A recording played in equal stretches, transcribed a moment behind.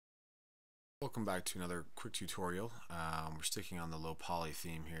Welcome back to another quick tutorial. We're sticking on the low poly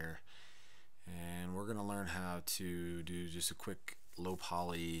theme here, and we're going to learn how to do just a quick low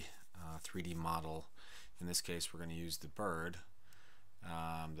poly 3D model. In this case, we're going to use the bird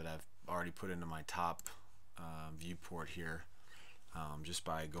that I've already put into my top viewport here, just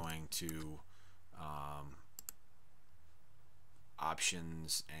by going to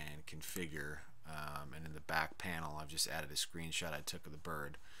options and configure, and in the back panel I've just added a screenshot I took of the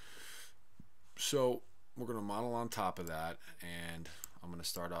bird. So we're going to model on top of that, and I'm going to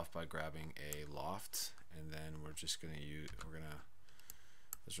start off by grabbing a loft, and then we're just going to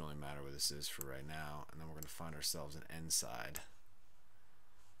doesn't really matter what this is for right now, and then we're going to find ourselves an end side,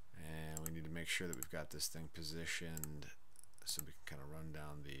 and we need to make sure that we've got this thing positioned so we can kind of run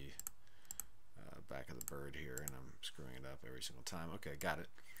down the back of the bird here, and I'm screwing it up every single time. Okay, got it.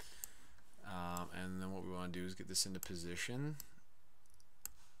 And then what we want to do is get this into position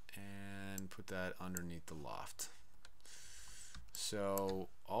and put that underneath the loft. So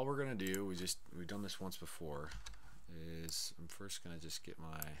all we're gonna do, we've done this once before, is I'm first gonna just get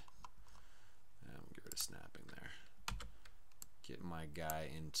my get rid of snapping there, get my guy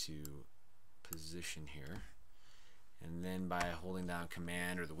into position here, and then by holding down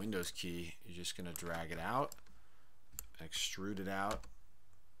Command or the Windows key, you're just gonna drag it out, extrude it out,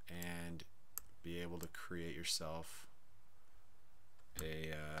 and be able to create yourself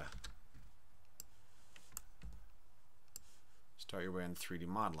a start your way in 3D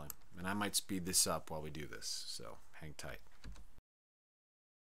modeling. And I might speed this up while we do this, so hang tight.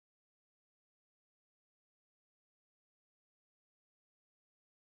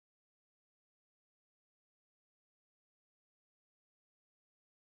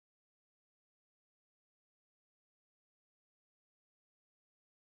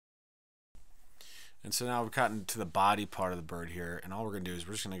 And so now we've gotten to the body part of the bird here, and all we're going to do is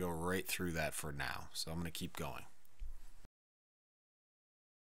we're just going to go right through that for now. So I'm going to keep going.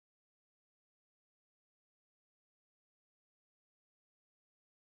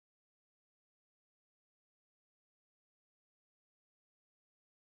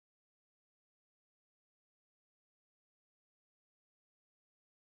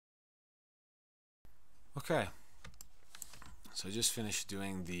 Okay, so I just finished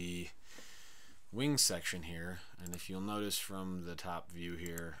doing the wing section here, and if you'll notice from the top view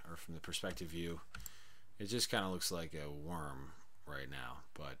here, or from the perspective view, it just kind of looks like a worm right now,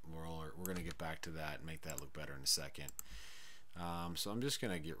 but we're going to get back to that and make that look better in a second. So I'm just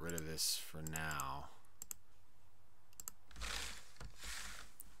going to get rid of this for now.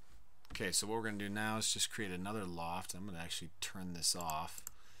 Okay, so what we're going to do now is just create another loft. I'm going to actually turn this off.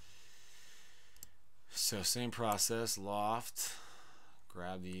 So same process, loft,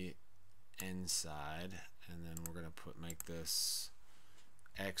 grab the inside, and then we're going to make this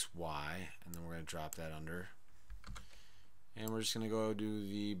XY, and then we're going to drop that under, and we're just going to go do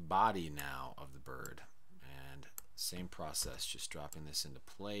the body now of the bird, and same process, just dropping this into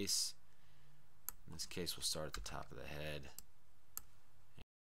place. In this case we'll start at the top of the head.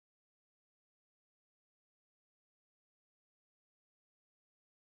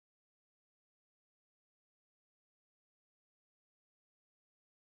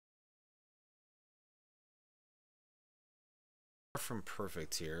 From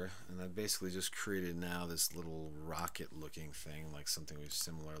perfect here, and I've basically just created now this little rocket looking thing, like something we've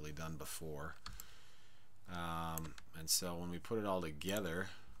similarly done before, and so when we put it all together,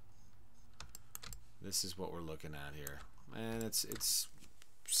 this is what we're looking at here, and it's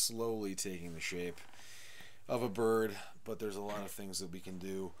slowly taking the shape of a bird, but there's a lot of things that we can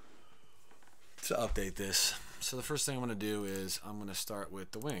do to update this. So the first thing I'm going to do is I'm going to start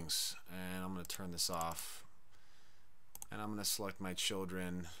with the wings, and I'm going to turn this off, and I'm going to select my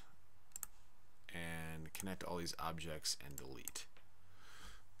children and connect all these objects and delete.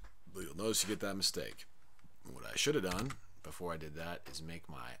 But you'll notice you get that mistake. What I should have done before I did that is make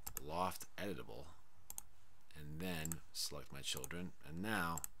my loft editable and then select my children, and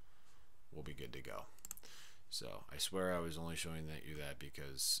now we'll be good to go. So I swear I was only showing you that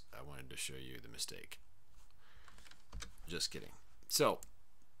because I wanted to show you the mistake. Just kidding. So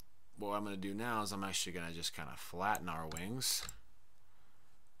what I'm going to do now is I'm actually going to just kind of flatten our wings,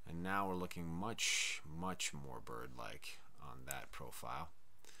 and now we're looking much more bird-like on that profile.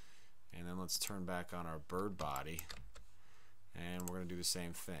 And then let's turn back on our bird body, and we're going to do the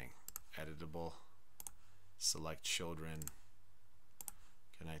same thing. Editable, select children,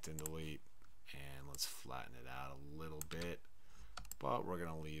 connect and delete, and let's flatten it out a little bit, but we're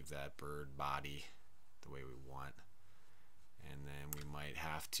going to leave that bird body the way we want. And then we might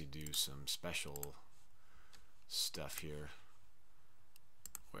have to do some special stuff here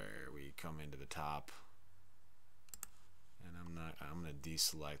where we come into the top, and I'm gonna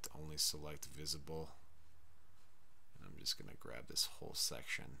deselect, only select visible, and I'm just gonna grab this whole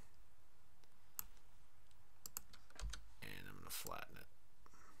section and I'm gonna flatten it.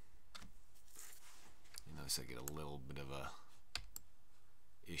 You notice I get a little bit of a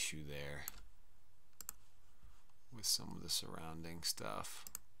issue there with some of the surrounding stuff.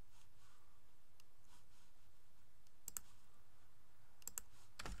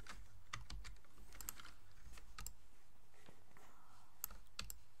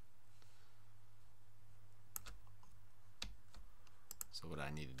 So what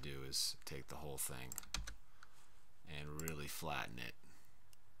I need to do is take the whole thing and really flatten it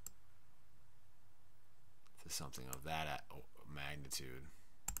to something of that magnitude.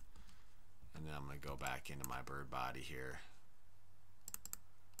 And then I'm going to go back into my bird body here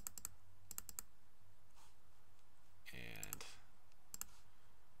and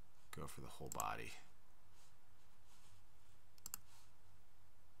go for the whole body.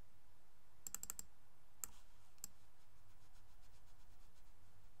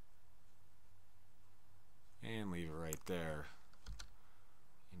 And leave it right there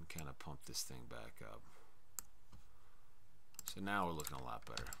and kind of pump this thing back up. So now we're looking a lot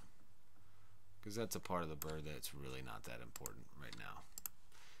better, because that's a part of the bird that's really not that important right now.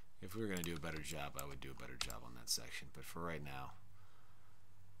 If we were going to do a better job, I would do a better job on that section, but for right now,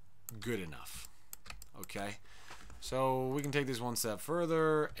 good enough. Okay, so we can take this one step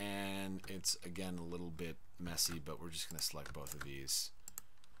further, and it's again a little bit messy, but we're just going to select both of these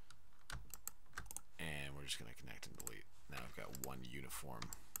and we're just going to connect and delete. Now we've got one uniform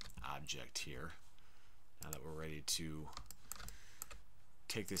object here. Now that we're ready to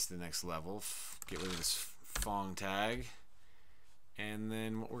take this to the next level, get rid of this Fong tag, and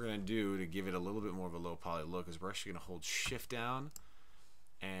then what we're going to do to give it a little bit more of a low poly look is we're actually going to hold shift down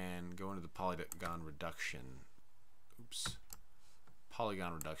and go into the polygon reduction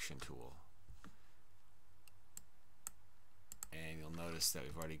tool, and you'll notice that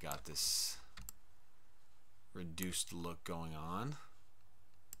we've already got this reduced look going on.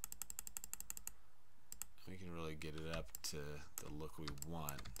 We can really get it up to the look we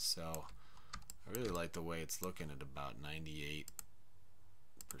want. So I really like the way it's looking at about 98%,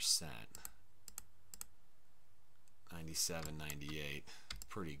 97, 98,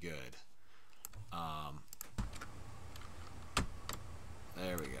 pretty good.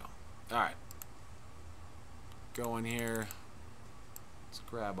 There we go. Alright, go in here, let's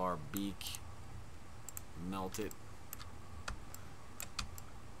grab our beak, melt it,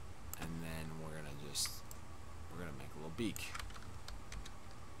 and then we're gonna make a little beak.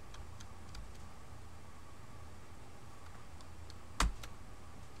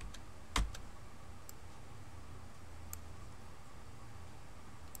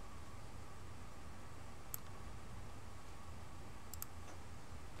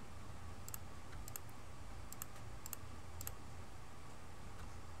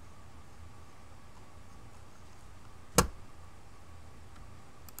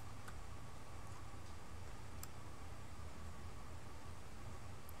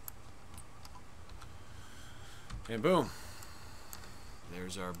 And boom,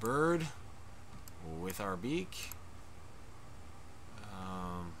 there's our bird with our beak.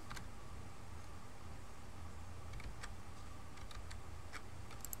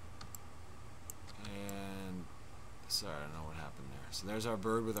 And sorry, I don't know what happened there. So there's our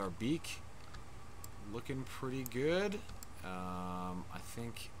bird with our beak, looking pretty good. I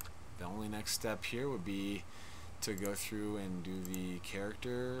think the only next step here would be to go through and do the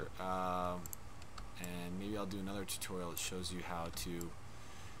character. And maybe I'll do another tutorial that shows you how to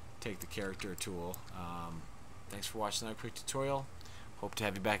take the character tool. Thanks for watching that quick tutorial. Hope to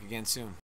have you back again soon.